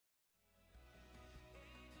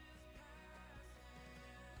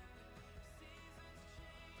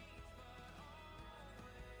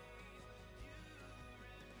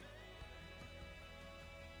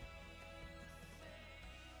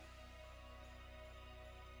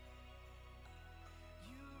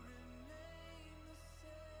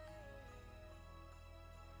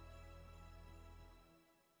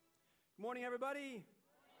Morning, everybody.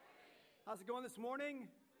 How's it going this morning?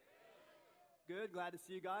 Good. Glad to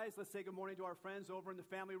see you guys. Let's say good morning to our friends over in the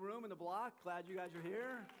family room in the block. Glad you guys are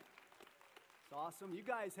here. It's awesome. You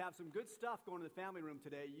guys have some good stuff going in the family room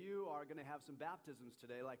today. You are going to have some baptisms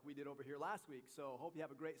today like we did over here last week. So hope you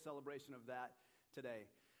have a great celebration of that today.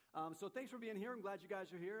 So thanks for being here. I'm glad you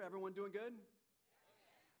guys are here. Everyone doing good?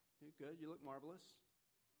 You're good. You look marvelous.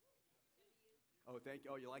 Oh, thank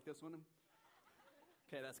you. Oh, you like this one?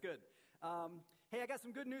 Okay, that's good. Hey, I got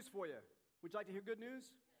some good news for you. Would you like to hear good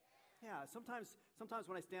news? Yeah, sometimes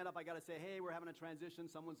when I stand up, I got to say, hey, we're having a transition.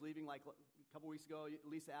 Someone's leaving. Like a couple weeks ago,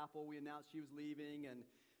 Lisa Apple, we announced she was leaving and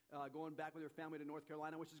going back with her family to North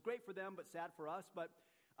Carolina, which is great for them, but sad for us. But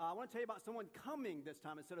I want to tell you about someone coming this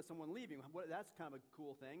time instead of someone leaving. That's kind of a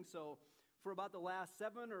cool thing. So for about the last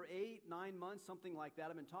 7 or 8, 9 months, something like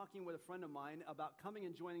that, I've been talking with a friend of mine about coming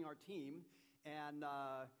and joining our team.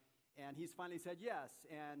 And he's finally said yes.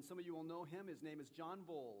 And some of you will know him. His name is John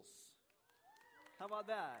Bowles. How about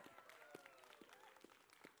that?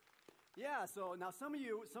 Yeah, so now some of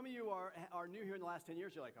you are new here in the last 10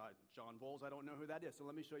 years. You're like, oh, John Bowles, I don't know who that is. So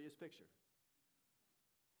let me show you his picture.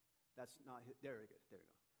 That's not his, there we go. There we go.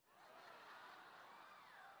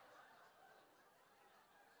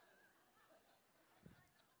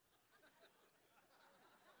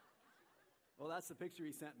 Well, that's the picture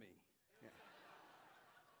he sent me. Yeah.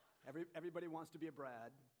 Everybody wants to be a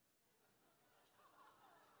Brad.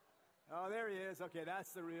 Oh, there he is. Okay,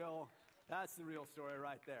 that's the real story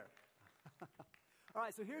right there. All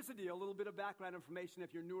right, so here's the deal. A little bit of background information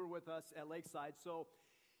if you're newer with us at Lakeside. So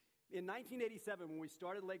in 1987, when we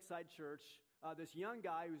started Lakeside Church, this young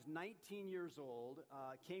guy who's 19 years old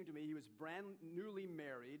came to me. He was brand newly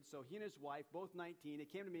married, so he and his wife, both 19. He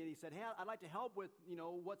came to me and he said, hey, I'd like to help with,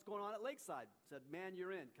 what's going on at Lakeside. I said, man,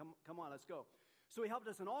 you're in. Come on, let's go. So he helped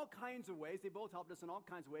us in all kinds of ways. They both helped us in all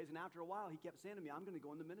kinds of ways. And after a while, he kept saying to me, I'm going to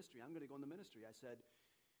go in the ministry. I'm going to go in the ministry. I said,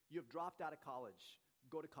 you have dropped out of college.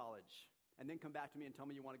 Go to college. And then come back to me and tell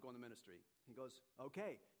me you want to go in the ministry. He goes,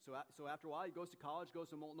 okay. So after a while, he goes to college, goes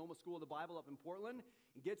to Multnomah School of the Bible up in Portland,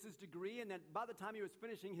 and gets his degree. And then by the time he was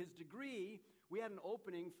finishing his degree, we had an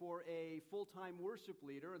opening for a full-time worship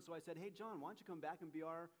leader. And so I said, hey, John, why don't you come back and be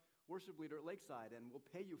our worship leader at Lakeside, and we'll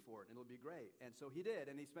pay you for it, and it'll be great. And so he did,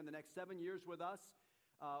 and he spent the next 7 years with us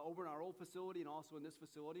over in our old facility and also in this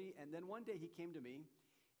facility. And then one day he came to me,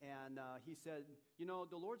 and he said,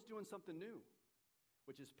 the Lord's doing something new,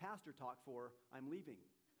 which is pastor talk for I'm leaving.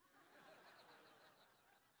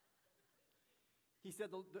 He said,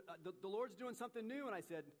 the Lord's doing something new, and I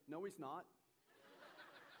said, no, he's not.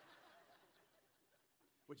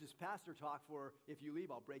 Which is pastor talk for if you leave,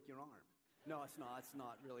 I'll break your arm. No, it's not. It's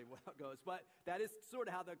not really what it goes. But that is sort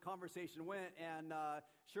of how the conversation went. And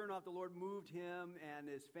sure enough, the Lord moved him and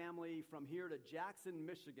his family from here to Jackson,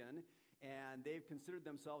 Michigan. And they've considered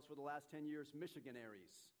themselves for the last 10 years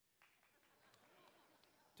missionaries.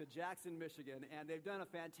 To Jackson, Michigan. And they've done a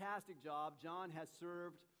fantastic job. John has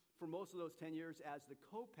served for most of those 10 years as the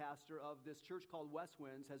co-pastor of this church called West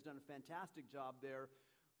Winds, has done a fantastic job there.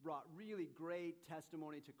 Brought really great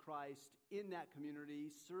testimony to Christ in that community,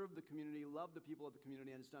 served the community, loved the people of the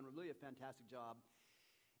community, and has done really a fantastic job.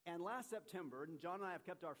 And last September, and John and I have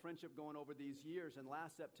kept our friendship going over these years, and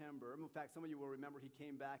last September, in fact, some of you will remember he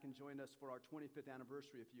came back and joined us for our 25th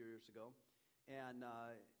anniversary a few years ago. And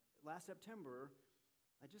last September,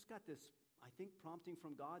 I just got this, I think, prompting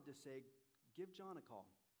from God to say, give John a call.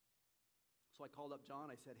 So I called up John.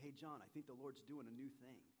 I said, hey, John, I think the Lord's doing a new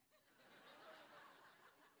thing.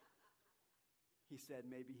 He said,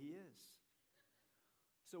 maybe he is.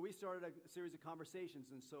 So we started a series of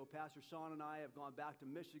conversations, and so Pastor Sean and I have gone back to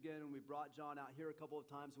Michigan, and we brought John out here a couple of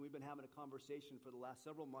times, and we've been having a conversation for the last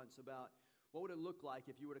several months about what would it look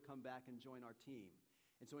like if you were to come back and join our team.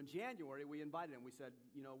 And so in January, we invited him. We said,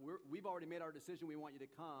 we've already made our decision. We want you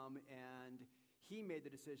to come, and he made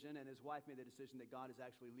the decision, and his wife made the decision that God is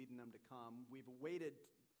actually leading them to come. We've waited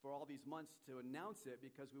for all these months to announce it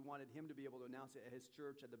because we wanted him to be able to announce it at his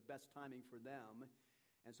church at the best timing for them.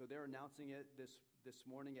 And so they're announcing it this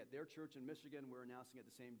morning at their church in Michigan. We're announcing it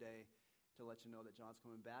the same day to let you know that John's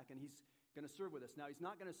coming back. And he's going to serve with us. Now, he's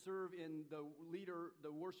not going to serve in the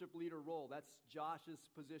worship leader role. That's Josh's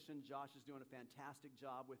position. Josh is doing a fantastic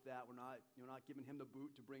job with that. We're not giving him the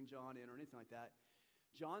boot to bring John in or anything like that.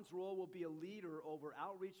 John's role will be a leader over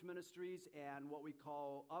outreach ministries and what we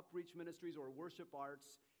call upreach ministries or worship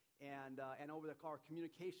arts and over our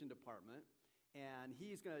communication department. And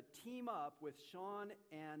he's going to team up with Sean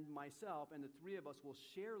and myself, and the three of us will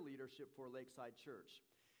share leadership for Lakeside Church.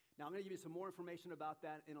 Now, I'm going to give you some more information about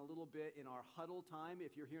that in a little bit in our huddle time.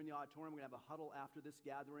 If you're here in the auditorium, we're going to have a huddle after this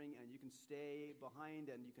gathering, and you can stay behind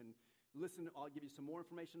and you can listen, I'll give you some more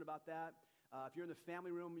information about that. If you're in the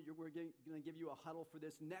family room, we're going to give you a huddle for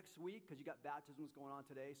this next week because you got baptisms going on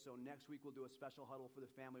today. So next week we'll do a special huddle for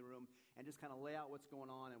the family room and just kind of lay out what's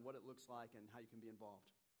going on and what it looks like and how you can be involved.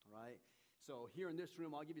 All right? So here in this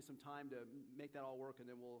room, I'll give you some time to make that all work, and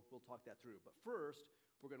then we'll talk that through. But first,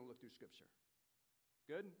 we're going to look through Scripture.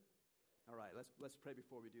 Good? All right, let's pray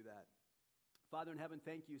before we do that. Father in heaven,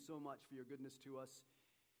 thank you so much for your goodness to us.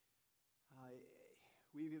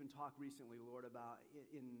 We've even talked recently, Lord, about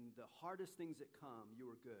in the hardest things that come,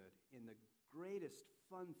 you are good. In the greatest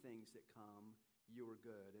fun things that come, you are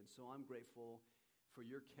good. And so I'm grateful for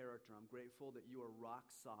your character. I'm grateful that you are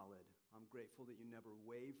rock solid. I'm grateful that you never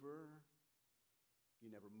waver.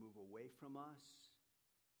 You never move away from us.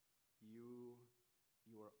 You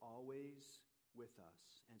are always with us.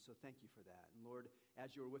 And so thank you for that. And Lord,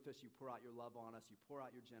 as you are with us, you pour out your love on us. You pour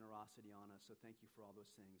out your generosity on us. So thank you for all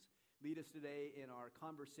those things. Lead us today in our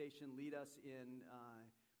conversation. Lead us in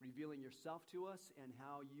revealing yourself to us and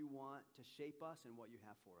how you want to shape us and what you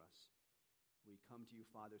have for us. We come to you,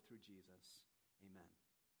 Father, through Jesus. Amen.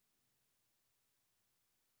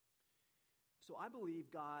 So I believe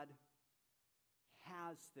God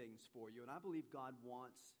has things for you, and I believe God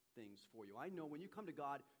wants things for you. I know when you come to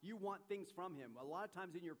God, you want things from him. A lot of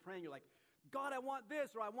times in your praying, you're like, God, I want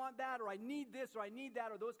this, or I want that, or I need this, or I need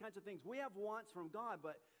that, or those kinds of things. We have wants from God,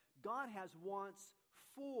 but God has wants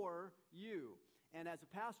for you. And as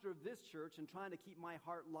a pastor of this church and trying to keep my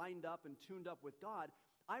heart lined up and tuned up with God,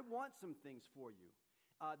 I want some things for you.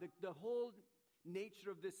 The whole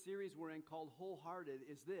nature of this series we're in called Wholehearted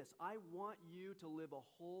is this. I want you to live a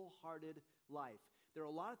wholehearted life. There are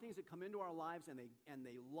a lot of things that come into our lives and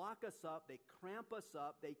they lock us up, they cramp us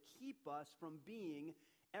up, they keep us from being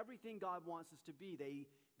everything God wants us to be.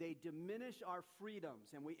 They diminish our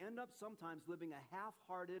freedoms, and we end up sometimes living a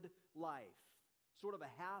half-hearted life, sort of a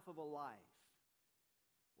half of a life,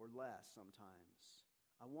 or less sometimes.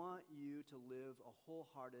 I want you to live a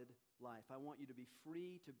wholehearted life. I want you to be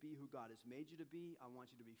free to be who God has made you to be. I want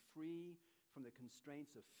you to be free from the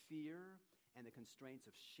constraints of fear and the constraints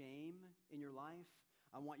of shame in your life.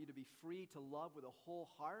 I want you to be free to love with a whole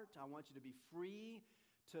heart. I want you to be free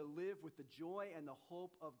to live with the joy and the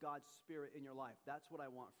hope of God's Spirit in your life. That's what I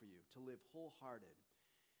want for you, to live wholehearted.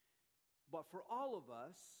 But for all of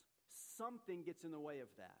us, something gets in the way of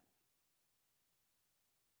that.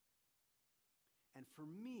 And for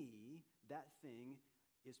me, that thing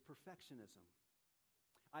is perfectionism.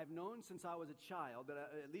 I've known since I was a child,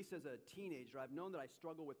 at least as a teenager, I've known that I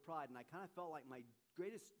struggle with pride, and I kind of felt like my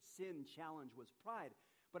greatest sin challenge was pride.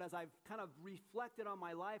 But as I've kind of reflected on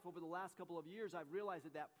my life over the last couple of years, I've realized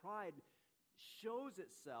that pride shows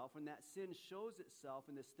itself, and that sin shows itself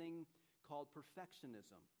in this thing called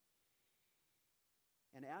perfectionism.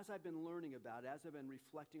 And as I've been learning about it, as I've been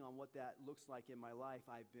reflecting on what that looks like in my life,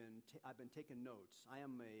 I've been taking notes. I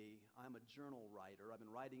am a journal writer. I've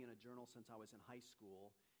been writing in a journal since I was in high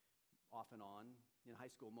school, off and on. In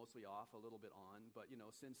high school, mostly off, a little bit on. But,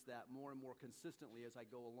 since that, more and more consistently as I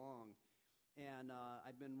go along. And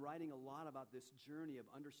I've been writing a lot about this journey of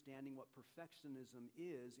understanding what perfectionism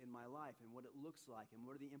is in my life and what it looks like and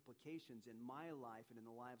what are the implications in my life and in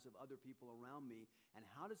the lives of other people around me, and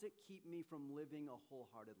how does it keep me from living a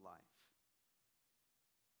wholehearted life.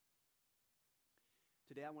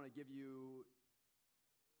 Today I want to give you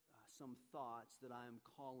some thoughts that I am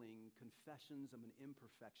calling Confessions of an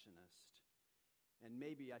Imperfectionist. And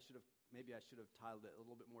maybe I should have titled it a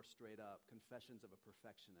little bit more straight up, Confessions of a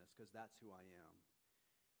Perfectionist, because that's who I am.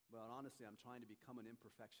 Well, honestly, I'm trying to become an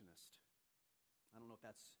imperfectionist. I don't know if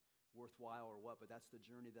that's worthwhile or what, but that's the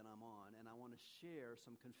journey that I'm on. And I want to share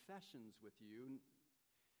some confessions with you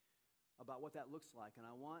about what that looks like. And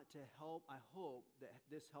I hope that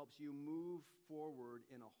this helps you move forward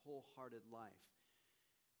in a wholehearted life.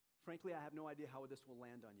 Frankly, I have no idea how this will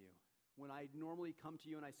land on you. When I normally come to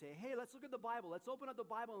you and I say, hey, let's look at the Bible. Let's open up the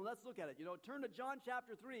Bible and let's look at it. Turn to John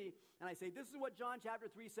chapter 3, and I say, this is what John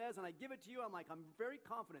chapter 3 says, and I give it to you. I'm very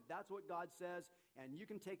confident that's what God says, and you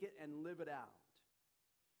can take it and live it out.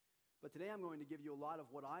 But today I'm going to give you a lot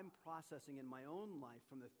of what I'm processing in my own life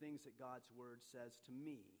from the things that God's Word says to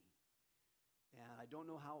me. And I don't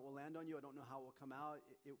know how it will land on you. I don't know how it will come out.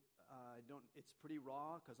 It's pretty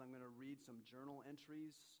raw because I'm going to read some journal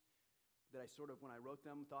entries that I sort of, when I wrote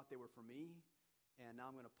them, thought they were for me, and now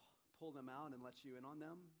I'm going to pull them out and let you in on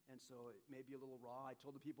them, and so it may be a little raw. I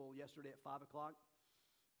told the people yesterday at 5 o'clock,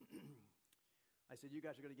 I said, you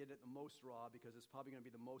guys are going to get it the most raw because it's probably going to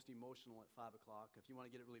be the most emotional at 5 o'clock. If you want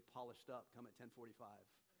to get it really polished up, come at 10:45.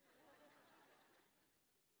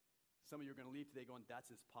 Some of you are going to leave today going, that's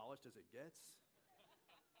as polished as it gets?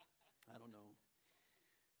 I don't know.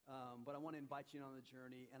 But I want to invite you on the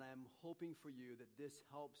journey, and I'm hoping for you that this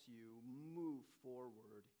helps you move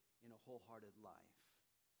forward in a wholehearted life.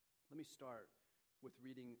 Let me start with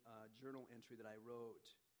reading a journal entry that I wrote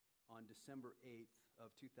on December 8th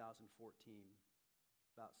of 2014,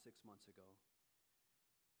 about 6 months ago.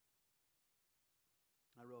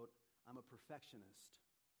 I wrote, "I'm a perfectionist.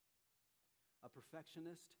 A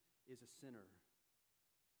perfectionist is a sinner.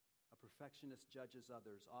 A perfectionist judges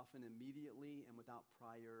others, often immediately and without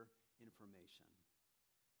prior information.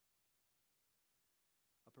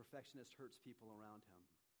 A perfectionist hurts people around him.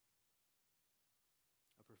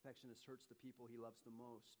 A perfectionist hurts the people he loves the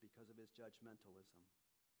most because of his judgmentalism.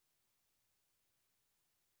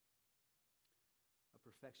 A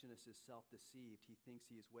perfectionist is self-deceived. He thinks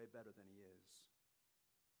he is way better than he is.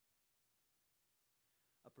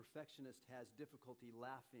 A perfectionist has difficulty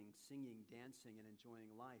laughing, singing, dancing, and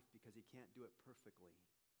enjoying life because he can't do it perfectly,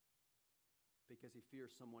 because he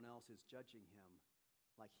fears someone else is judging him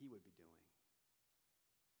like he would be doing.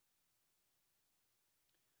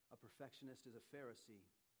 A perfectionist is a Pharisee.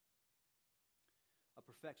 A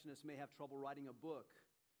perfectionist may have trouble writing a book.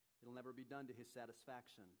 It'll never be done to his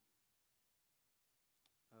satisfaction.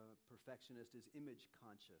 A perfectionist is image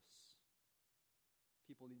conscious.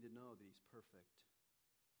 People need to know that he's perfect.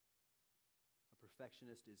 A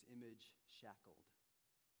perfectionist is image shackled.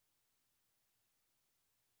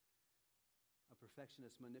 A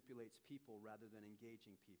perfectionist manipulates people rather than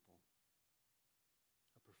engaging people.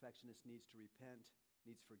 A perfectionist needs to repent,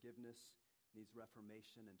 needs forgiveness, needs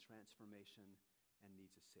reformation and transformation, and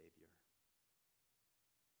needs a Savior.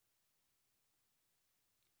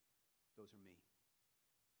 Those are me.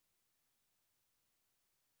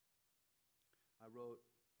 I wrote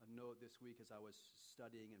a note this week as I was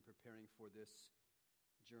studying and preparing for this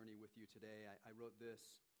journey with you today. I wrote this,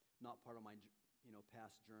 not part of my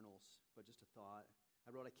past journals, but just a thought. I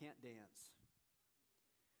wrote, "I can't dance.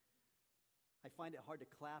 I find it hard to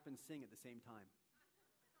clap and sing at the same time."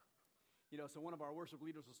 So one of our worship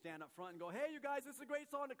leaders will stand up front and go, "Hey, you guys, this is a great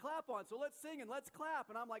song to clap on, so let's sing and let's clap."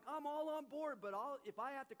 And I'm like, I'm all on board, but if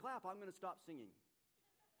I have to clap, I'm going to stop singing.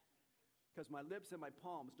 Because my lips and my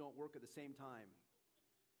palms don't work at the same time.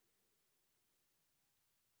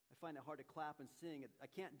 I find it hard to clap and sing. I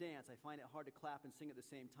can't dance. I find it hard to clap and sing at the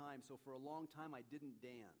same time. So for a long time, I didn't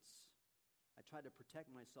dance. I tried to protect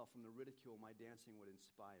myself from the ridicule my dancing would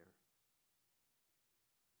inspire.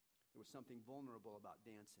 There was something vulnerable about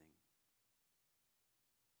dancing.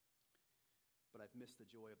 But I've missed the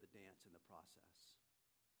joy of the dance in the process.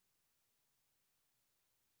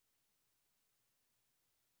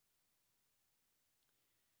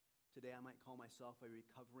 Today, I might call myself a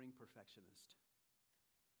recovering perfectionist.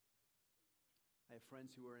 I have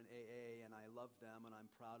friends who are in AA, and I love them, and I'm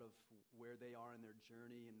proud of where they are in their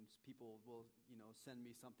journey. And people will, send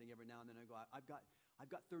me something every now and then. I go, I've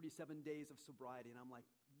got 37 days of sobriety, and I'm like,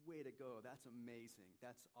 way to go! That's amazing.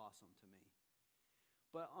 That's awesome to me.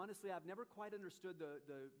 But honestly, I've never quite understood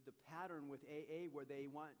the pattern with AA, where they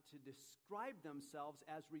want to describe themselves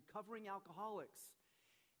as recovering alcoholics.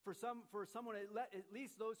 For someone, at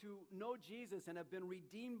least those who know Jesus and have been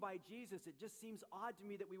redeemed by Jesus, it just seems odd to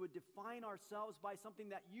me that we would define ourselves by something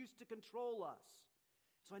that used to control us.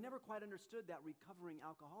 So I never quite understood that recovering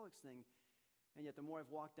alcoholics thing. And yet the more I've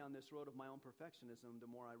walked down this road of my own perfectionism, the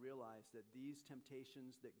more I realize that these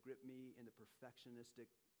temptations that grip me in the perfectionistic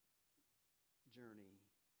journey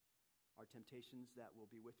are temptations that will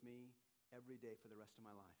be with me every day for the rest of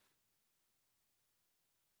my life.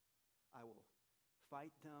 I will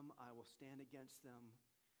fight them, I will stand against them,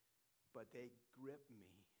 but they grip me.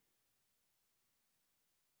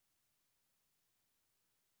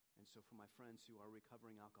 And so for my friends who are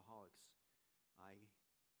recovering alcoholics, I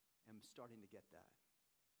am starting to get that.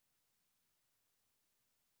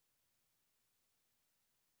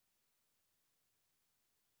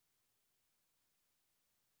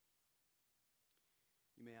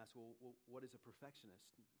 You may ask, well, what is a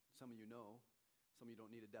perfectionist? Some of you know. Some of you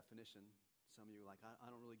don't need a definition. Some of you are like,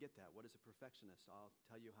 I don't really get that. What is a perfectionist? I'll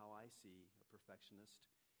tell you how I see a perfectionist.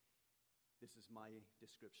 This is my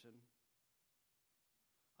description.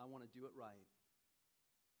 I want to do it right.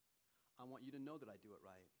 I want you to know that I do it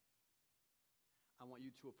right. I want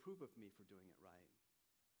you to approve of me for doing it right.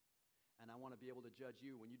 And I want to be able to judge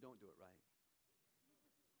you when you don't do it right.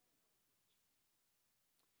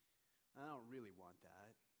 I don't really want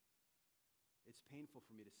that. It's painful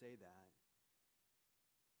for me to say that.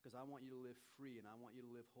 Because I want you to live free, and I want you to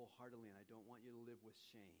live wholeheartedly, and I don't want you to live with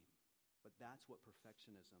shame. But that's what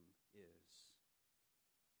perfectionism is.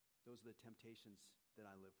 Those are the temptations that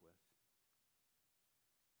I live with.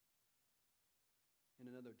 In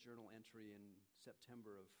another journal entry in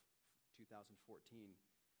September of 2014,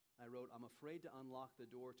 I wrote, "I'm afraid to unlock the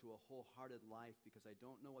door to a wholehearted life because I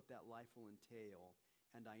don't know what that life will entail,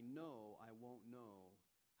 and I know I won't know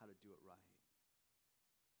how to do it right."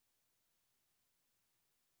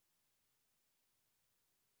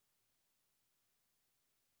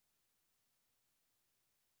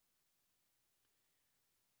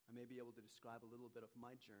 I may be able to describe a little bit of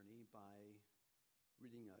my journey by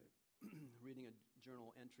reading a reading a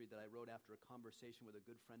journal entry that I wrote after a conversation with a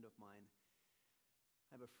good friend of mine.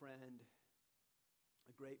 I have a friend,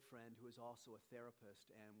 a great friend, who is also a therapist,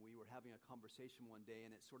 and we were having a conversation one day,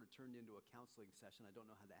 and it sort of turned into a counseling session. I don't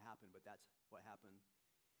know how that happened, but that's what happened.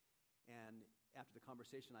 And after the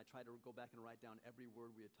conversation, I tried to go back and write down every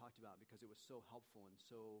word we had talked about because it was so helpful and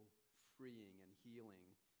so freeing and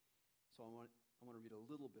healing. So I want to read a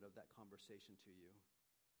little bit of that conversation to you.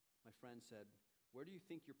 My friend said, "Where do you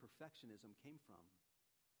think your perfectionism came from?"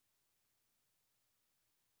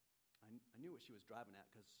 I knew what she was driving at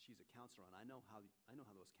because she's a counselor, and I know how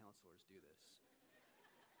those counselors do this.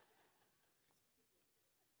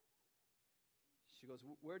 She goes,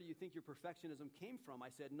 "Where do you think your perfectionism came from?" I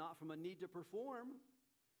said, "Not from a need to perform."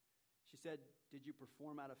 She said, "Did you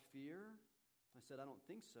perform out of fear?" I said, "I don't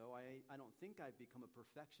think so. I don't think I've become a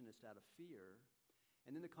perfectionist out of fear."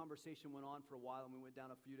 And then the conversation went on for a while, and we went down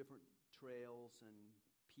a few different trails and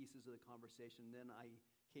pieces of the conversation. Then I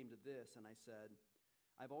came to this, and I said,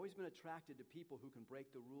 "I've always been attracted to people who can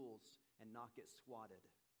break the rules and not get swatted."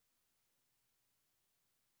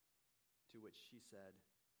 To which she said,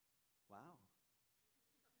 "Wow."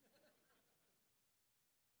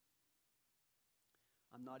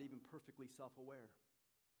 I'm not even perfectly self-aware.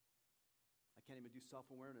 I can't even do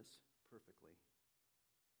self-awareness perfectly.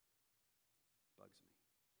 Bugs me.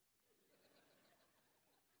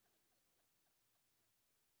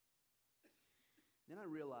 Then I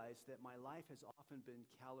realized that my life has often been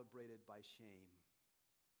calibrated by shame.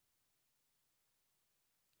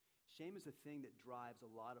 Shame is a thing that drives a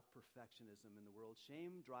lot of perfectionism in the world.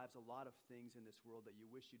 Shame drives a lot of things in this world that you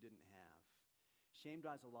wish you didn't have. Shame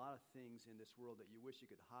drives a lot of things in this world that you wish you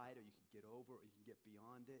could hide or you could get over or you can get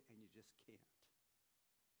beyond it, and you just can't.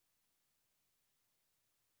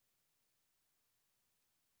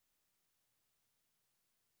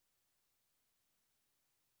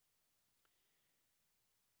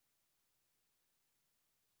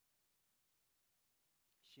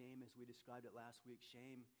 Shame, as we described it last week,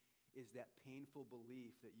 shame is that painful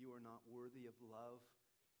belief that you are not worthy of love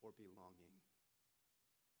or belonging.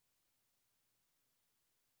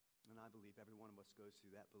 And I believe every one of us goes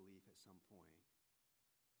through that belief at some point.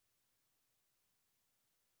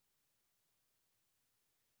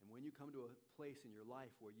 And when you come to a place in your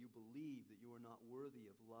life where you believe that you are not worthy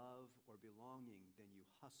of love or belonging, then you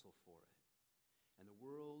hustle for it. And the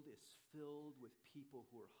world is filled with people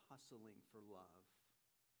who are hustling for love,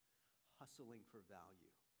 hustling for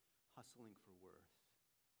value, hustling for worth.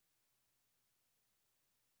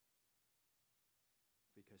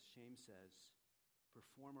 Because shame says,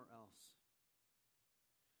 perform or else.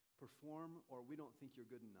 Perform or we don't think you're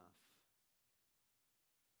good enough.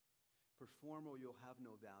 Perform or you'll have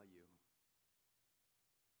no value.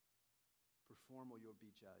 Perform or you'll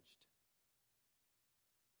be judged.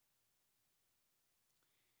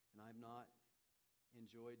 And I've not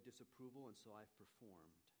enjoyed disapproval, and so I've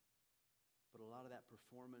performed. But a lot of that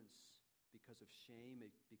performance, because of shame,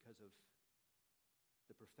 because of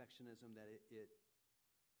the perfectionism that it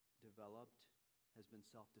developed, has been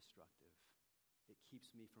self-destructive. It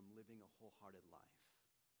keeps me from living a wholehearted life.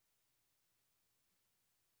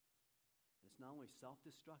 And it's not only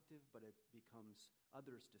self-destructive, but it becomes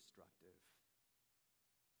others destructive.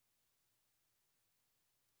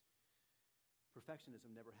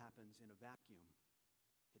 Perfectionism never happens in a vacuum.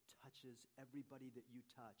 It touches everybody that you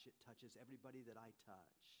touch. It touches everybody that I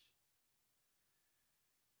touch.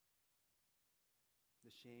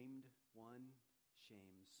 The shamed one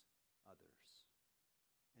shames others.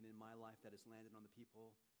 And in my life, that has landed on the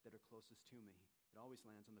people that are closest to me. It always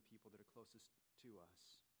lands on the people that are closest to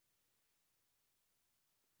us.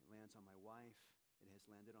 It lands on my wife. It has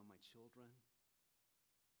landed on my children.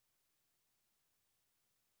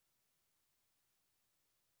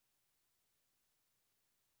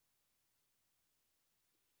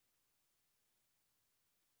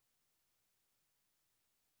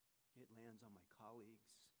 It lands on my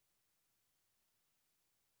colleagues.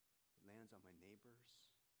 It lands on my neighbors.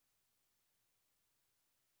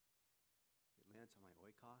 It lands on my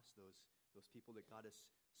oikos, those people that God has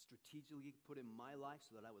strategically put in my life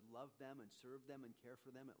so that I would love them and serve them and care for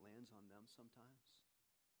them. It lands on them sometimes.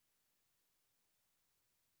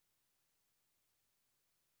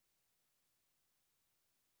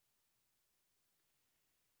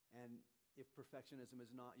 if perfectionism is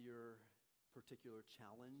not your particular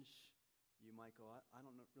challenge, you might go, I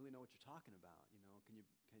don't really know what you're talking about.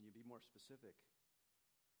 Can you be more specific?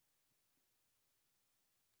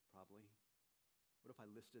 Probably. What if I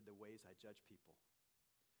listed the ways I judge people?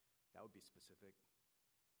 That would be specific.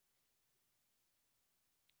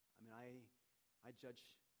 I mean, I judge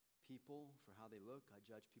people for how they look. I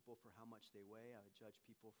judge people for how much they weigh. I judge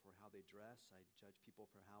people for how they dress. I judge people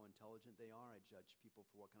for how intelligent they are. I judge people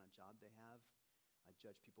for what kind of job they have. I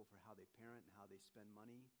judge people for how they parent and how they spend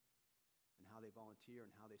money and how they volunteer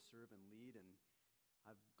and how they serve and lead. And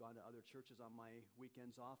I've gone to other churches on my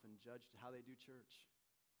weekends off and judged how they do church.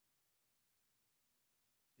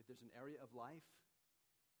 If there's an area of life,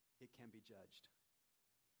 it can be judged.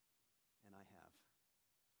 And I have.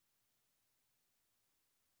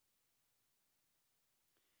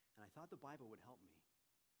 And I thought the Bible would help me.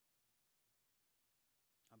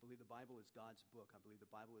 I believe the Bible is God's book. I believe the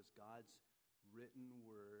Bible is God's written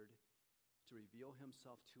word to reveal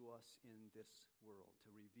himself to us in this world, to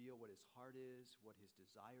reveal what his heart is, what his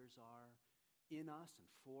desires are in us and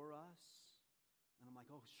for us. And I'm like,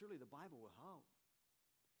 oh, surely the Bible will help.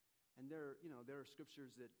 And there are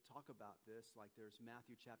scriptures that talk about this, like there's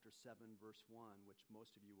Matthew chapter 7, verse 1, which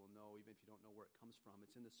most of you will know, even if you don't know where it comes from.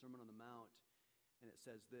 It's in the Sermon on the Mount. And it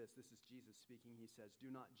says this is Jesus speaking. He says,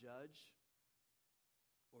 do not judge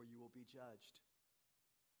or you will be judged.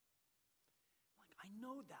 I'm like, I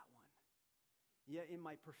know that one. Yet in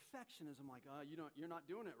my perfectionism, I'm like, you're not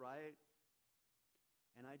doing it right.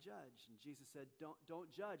 And I judge. And Jesus said,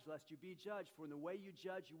 don't judge lest you be judged. For in the way you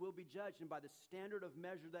judge, you will be judged. And by the standard of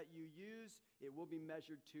measure that you use, it will be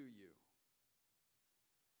measured to you.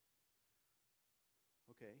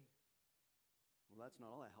 Okay. Well, that's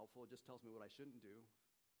not all that helpful. It just tells me what I shouldn't do.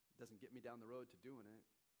 It doesn't get me down the road to doing it.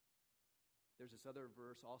 There's this other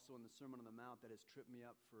verse also in the Sermon on the Mount that has tripped me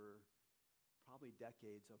up for probably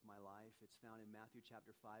decades of my life. It's found in Matthew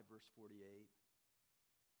chapter 5, verse 48.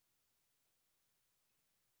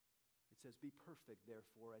 It says, be perfect,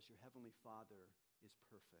 therefore, as your heavenly Father is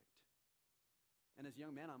perfect. And as a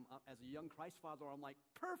young man, as a young Christ follower, I'm like,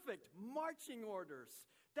 perfect, marching orders.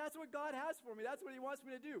 That's what God has for me. That's what he wants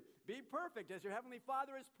me to do. Be perfect as your heavenly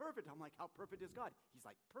Father is perfect. I'm like, how perfect is God? He's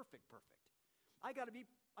like, perfect. I got to be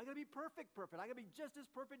perfect. I got to be just as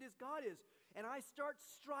perfect as God is. And I start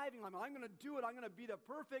striving. I'm going to do it. I'm going to be the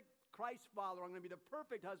perfect Christ follower. I'm going to be the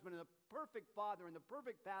perfect husband and the perfect father and the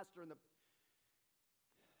perfect pastor and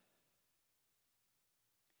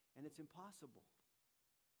it's impossible.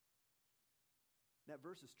 That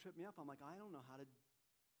verse has tripped me up. I'm like, I don't know how to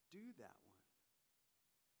do that one.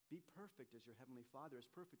 Be perfect as your heavenly Father is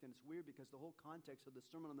perfect. And it's weird because the whole context of the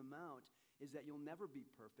Sermon on the Mount is that you'll never be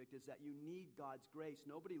perfect, is that you need God's grace.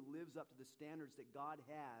 Nobody lives up to the standards that God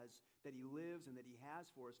has, that he lives and that he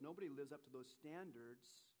has for us. Nobody lives up to those standards.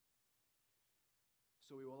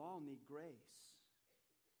 So we will all need grace.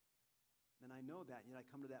 And I know that, and yet I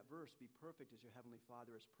come to that verse, be perfect as your heavenly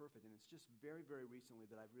Father is perfect. And it's just very, very recently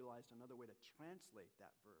that I've realized another way to translate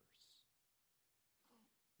that verse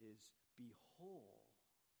is be whole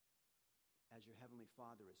as your heavenly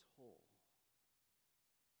Father is whole.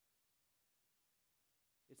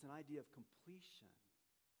 It's an idea of completion.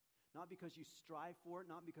 Not because you strive for it,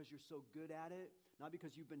 not because you're so good at it, not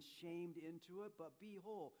because you've been shamed into it, but be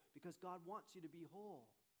whole because God wants you to be whole.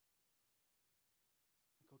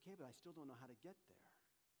 Like, okay, but I still don't know how to get there.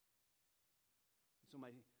 And so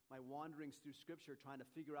my wanderings through Scripture trying to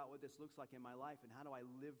figure out what this looks like in my life and how do I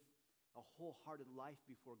live a wholehearted life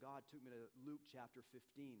before God took me to Luke chapter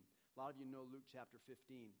 15. A lot of you know Luke chapter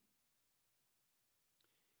 15.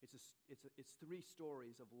 It's three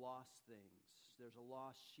stories of lost things. There's a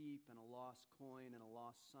lost sheep and a lost coin and a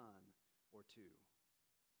lost son or two.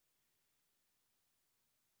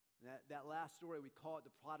 And that last story, we call it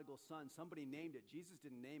the prodigal son. Somebody named it. Jesus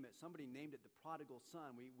didn't name it. Somebody named it the prodigal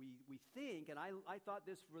son. We think, and I thought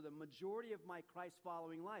this for the majority of my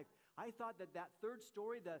Christ-following life, I thought that third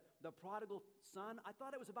story, the prodigal son, I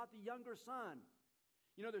thought it was about the younger son.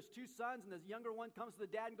 You know, there's two sons, and the younger one comes to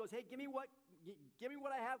the dad and goes, hey, give me what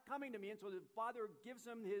I have coming to me. And so the father gives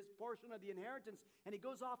him his portion of the inheritance, and he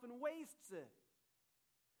goes off and wastes it.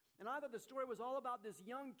 And I thought the story was all about this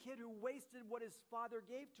young kid who wasted what his father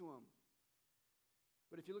gave to him.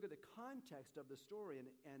 But if you look at the context of the story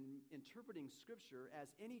and interpreting Scripture,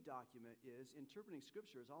 as any document is, interpreting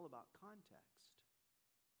Scripture is all about context.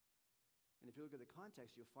 And if you look at the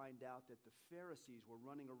context, you'll find out that the Pharisees were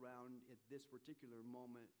running around at this particular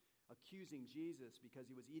moment accusing Jesus because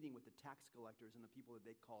he was eating with the tax collectors and the people that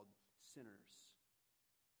they called sinners.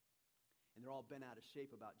 And they're all bent out of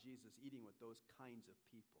shape about Jesus eating with those kinds of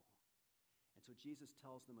people. And so Jesus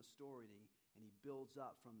tells them a story, and he builds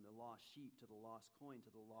up from the lost sheep to the lost coin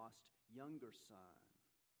to the lost younger son.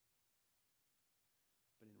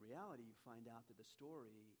 But in reality, you find out that the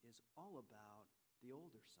story is all about the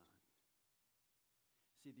older son.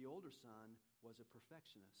 See, the older son was a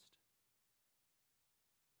perfectionist.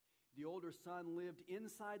 The older son lived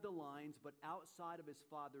inside the lines, but outside of his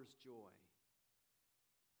father's joy.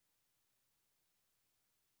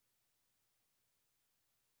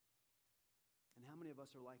 And how many of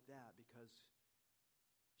us are like that? Because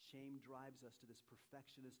shame drives us to this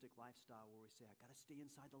perfectionistic lifestyle where we say, I've got to stay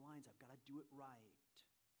inside the lines. I've got to do it right.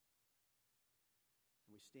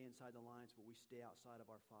 And we stay inside the lines, but we stay outside of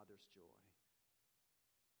our Father's joy.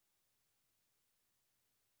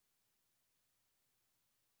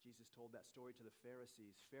 Jesus told that story to the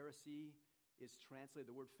Pharisees. Pharisee is translated,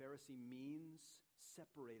 the word Pharisee means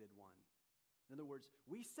separated one. In other words,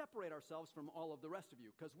 we separate ourselves from all of the rest of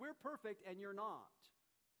you because we're perfect and you're not.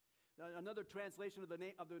 Another translation of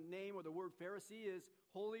the name or the word Pharisee is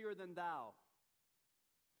holier than thou.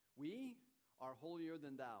 We are holier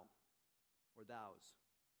than thou, or thous,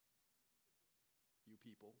 you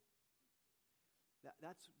people.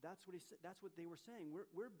 That's what they were saying.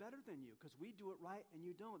 We're better than you because we do it right and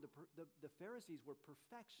you don't. The Pharisees were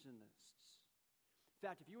perfectionists. In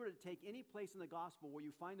fact, if you were to take any place in the gospel where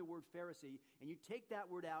you find the word Pharisee and you take that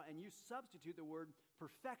word out and you substitute the word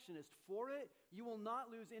perfectionist for it, you will not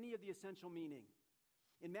lose any of the essential meaning.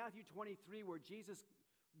 In Matthew 23, where Jesus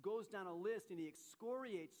goes down a list and he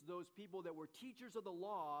excoriates those people that were teachers of the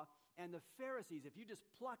law and the Pharisees, if you just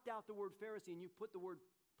plucked out the word Pharisee and you put the word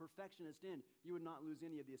perfectionist in, you would not lose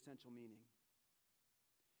any of the essential meaning.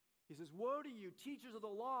 He says, woe to you, teachers of the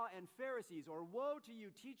law and Pharisees, or woe to you,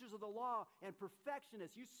 teachers of the law and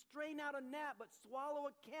perfectionists. You strain out a gnat but swallow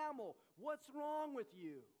a camel. What's wrong with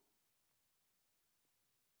you?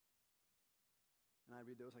 And I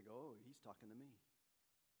read those, I go, oh, he's talking to me.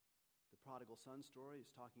 The prodigal son story is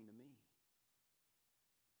talking to me.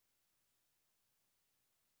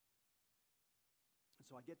 And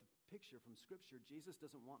so I get the picture from Scripture. Jesus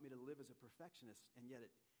doesn't want me to live as a perfectionist, and yet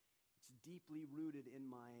it's deeply rooted in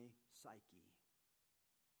my psyche.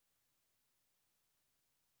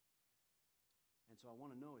 And so I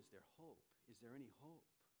want to know, is there hope? Is there any hope?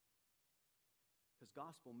 Because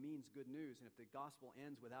gospel means good news, and if the gospel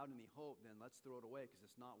ends without any hope, then let's throw it away because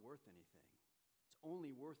it's not worth anything. It's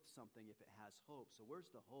only worth something if it has hope. So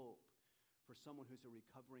where's the hope for someone who's a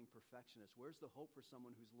recovering perfectionist? Where's the hope for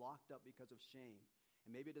someone who's locked up because of shame?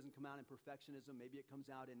 And maybe it doesn't come out in perfectionism. Maybe it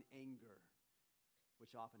comes out in anger,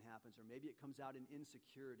 which often happens. Or maybe it comes out in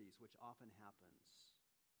insecurities, which often happens.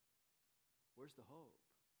 Where's the hope?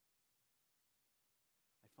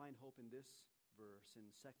 I find hope in this verse in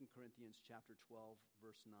 2 Corinthians chapter 12,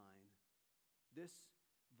 verse 9. This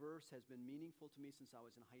verse has been meaningful to me since I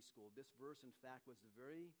was in high school. This verse, in fact, was the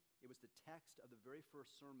text of the very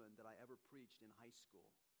first sermon that I ever preached in high school.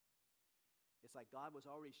 It's like God was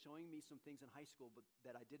already showing me some things in high school but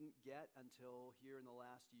that I didn't get until here in the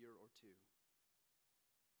last year or two.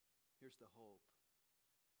 Here's the hope.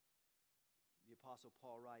 The Apostle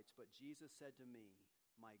Paul writes, but Jesus said to me,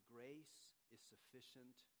 my grace is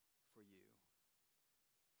sufficient for you,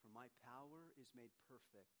 for my power is made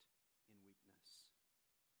perfect in weakness.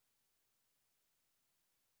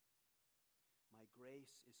 My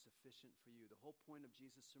grace is sufficient for you. The whole point of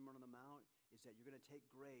Jesus' Sermon on the Mount is that you're going to take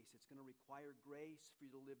grace. It's going to require grace for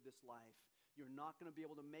you to live this life. You're not going to be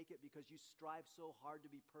able to make it because you strive so hard to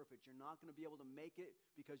be perfect. You're not going to be able to make it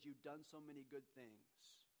because you've done so many good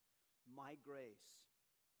things. My grace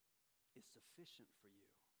is sufficient for you.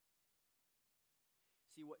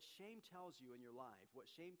 See, what shame tells you in your life, what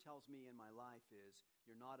shame tells me in my life is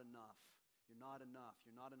you're not enough. You're not enough.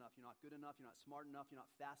 You're not enough. You're not good enough. You're not smart enough. You're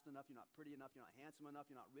not fast enough. You're not pretty enough. You're not handsome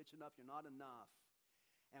enough. You're not rich enough. You're not enough.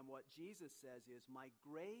 And what Jesus says is, my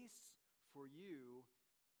grace for you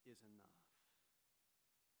is enough.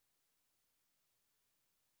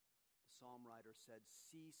 The psalm writer said,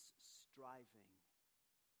 cease striving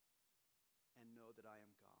and know that I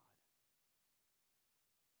am God.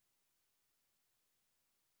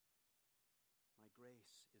 My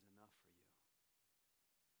grace is enough for you.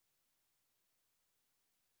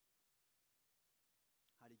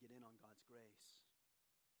 How do you get in on God's grace?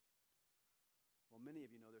 Well, many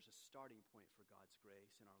of you know there's a starting point for God's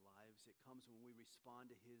grace in our lives. It comes when we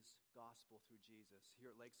respond to His gospel through Jesus.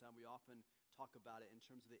 Here at Lakeside, we often talk about it in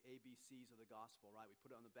terms of the ABCs of the gospel, right? We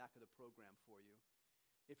put it on the back of the program for you.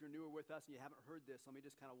 If you're newer with us and you haven't heard this, let me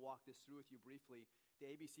just kind of walk this through with you briefly.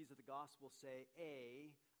 The ABCs of the gospel say,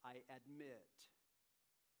 A, I admit.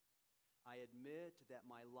 I admit that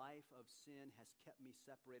my life of sin has kept me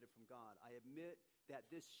separated from God. I admit that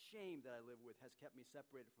this shame that I live with has kept me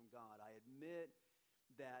separated from God. I admit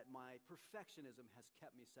that my perfectionism has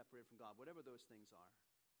kept me separated from God, whatever those things are.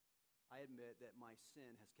 I admit that my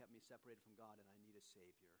sin has kept me separated from God and I need a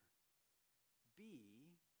Savior. B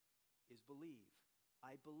is believe.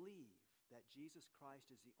 I believe that Jesus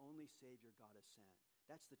Christ is the only Savior God has sent.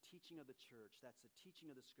 That's the teaching of the church. That's the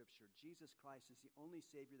teaching of the Scripture. Jesus Christ is the only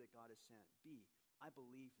Savior that God has sent. B, I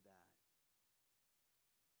believe that.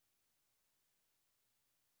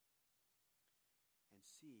 And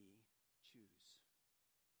C, choose.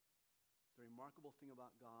 The remarkable thing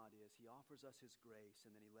about God is He offers us His grace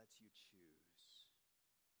and then He lets you choose.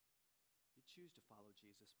 You choose to follow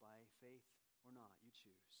Jesus by faith or not. You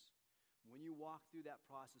choose. When you walk through that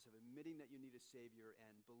process of admitting that you need a Savior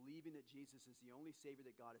and believing that Jesus is the only Savior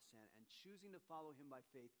that God has sent and choosing to follow Him by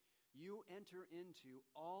faith, you enter into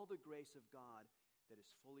all the grace of God that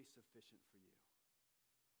is fully sufficient for you.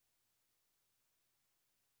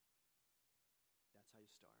 That's how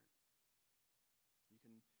you start. You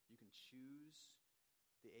can choose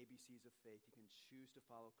the ABCs of faith. You can choose to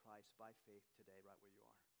follow Christ by faith today, right where you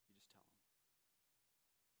are. You just tell Him.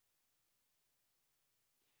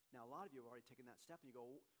 Now, a lot of you have already taken that step, and you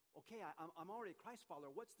go, okay, I'm already a Christ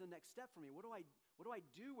follower. What's the next step for me? What do I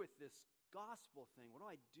do with this gospel thing? What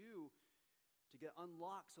do I do to get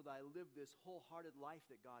unlocked so that I live this wholehearted life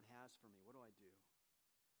that God has for me? What do I do?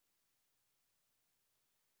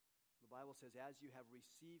 The Bible says, as you have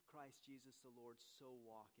received Christ Jesus the Lord, so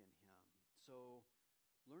walk in Him. So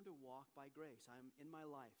learn to walk by grace. I'm in my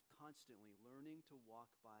life constantly learning to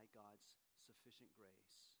walk by God's sufficient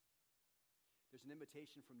grace. There's an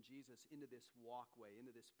invitation from Jesus into this walkway,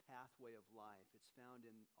 into this pathway of life. It's found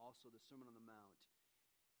in also the Sermon on the Mount.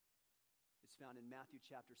 It's found in Matthew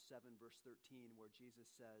chapter 7, verse 13, where Jesus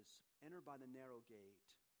says, enter by the narrow gate.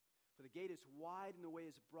 For the gate is wide and the way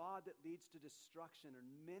is broad that leads to destruction, and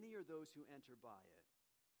many are those who enter by it.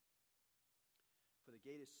 For the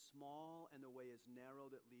gate is small and the way is narrow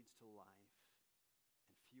that leads to life,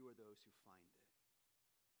 and few are those who find it.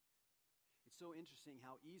 It's so interesting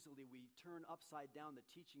how easily we turn upside down the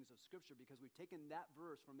teachings of Scripture because we've taken that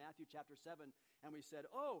verse from Matthew chapter 7 and we said,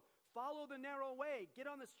 oh, follow the narrow way,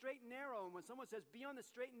 get on the straight and narrow. And when someone says, be on the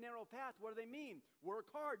straight and narrow path, what do they mean?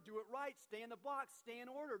 Work hard, do it right, stay in the box, stay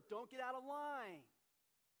in order, don't get out of line.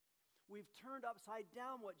 We've turned upside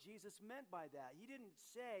down what Jesus meant by that. He didn't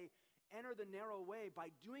say, enter the narrow way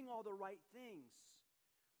by doing all the right things.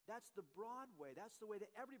 That's the broad way. That's the way that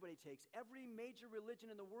everybody takes. Every major religion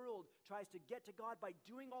in the world tries to get to God by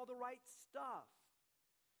doing all the right stuff.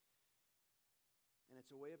 And it's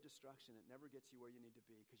a way of destruction. It never gets you where you need to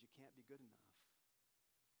be because you can't be good enough.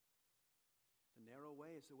 The narrow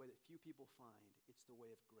way is the way that few people find. It's the way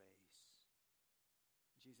of grace.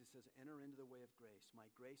 Jesus says, enter into the way of grace. My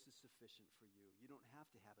grace is sufficient for you. You don't have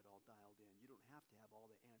to have it all dialed in. You don't have to have all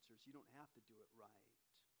the answers. You don't have to do it right.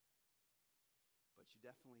 But you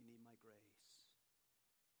definitely need my grace.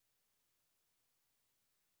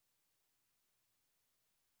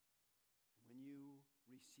 And when you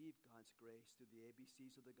receive God's grace through the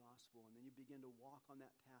ABCs of the gospel, and then you begin to walk on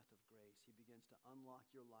that path of grace, He begins to unlock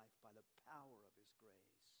your life by the power of His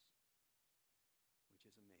grace, which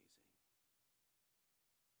is amazing.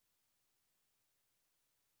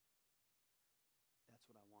 That's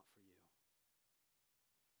what I want for you.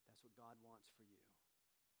 That's what God wants for you.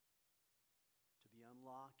 To be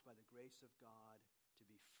unlocked by the grace of God, to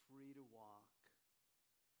be free to walk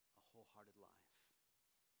a wholehearted life.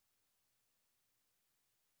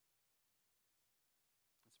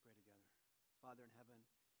 Let's pray together. Father in heaven,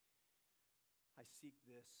 I seek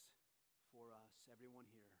this for us,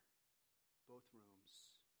 everyone here, both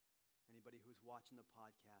rooms, anybody who's watching the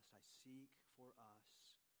podcast. I seek for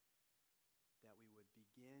us that we would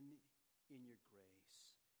begin in your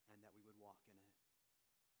grace and that we would walk in it.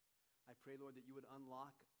 I pray, Lord, that you would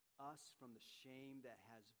unlock us from the shame that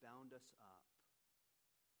has bound us up.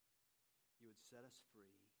 You would set us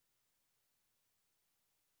free.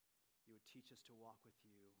 You would teach us to walk with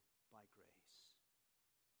you by grace.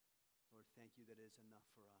 Lord, thank you that it is enough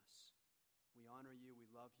for us. We honor you. We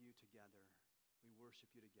love you together. We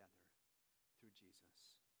worship you together through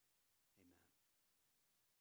Jesus.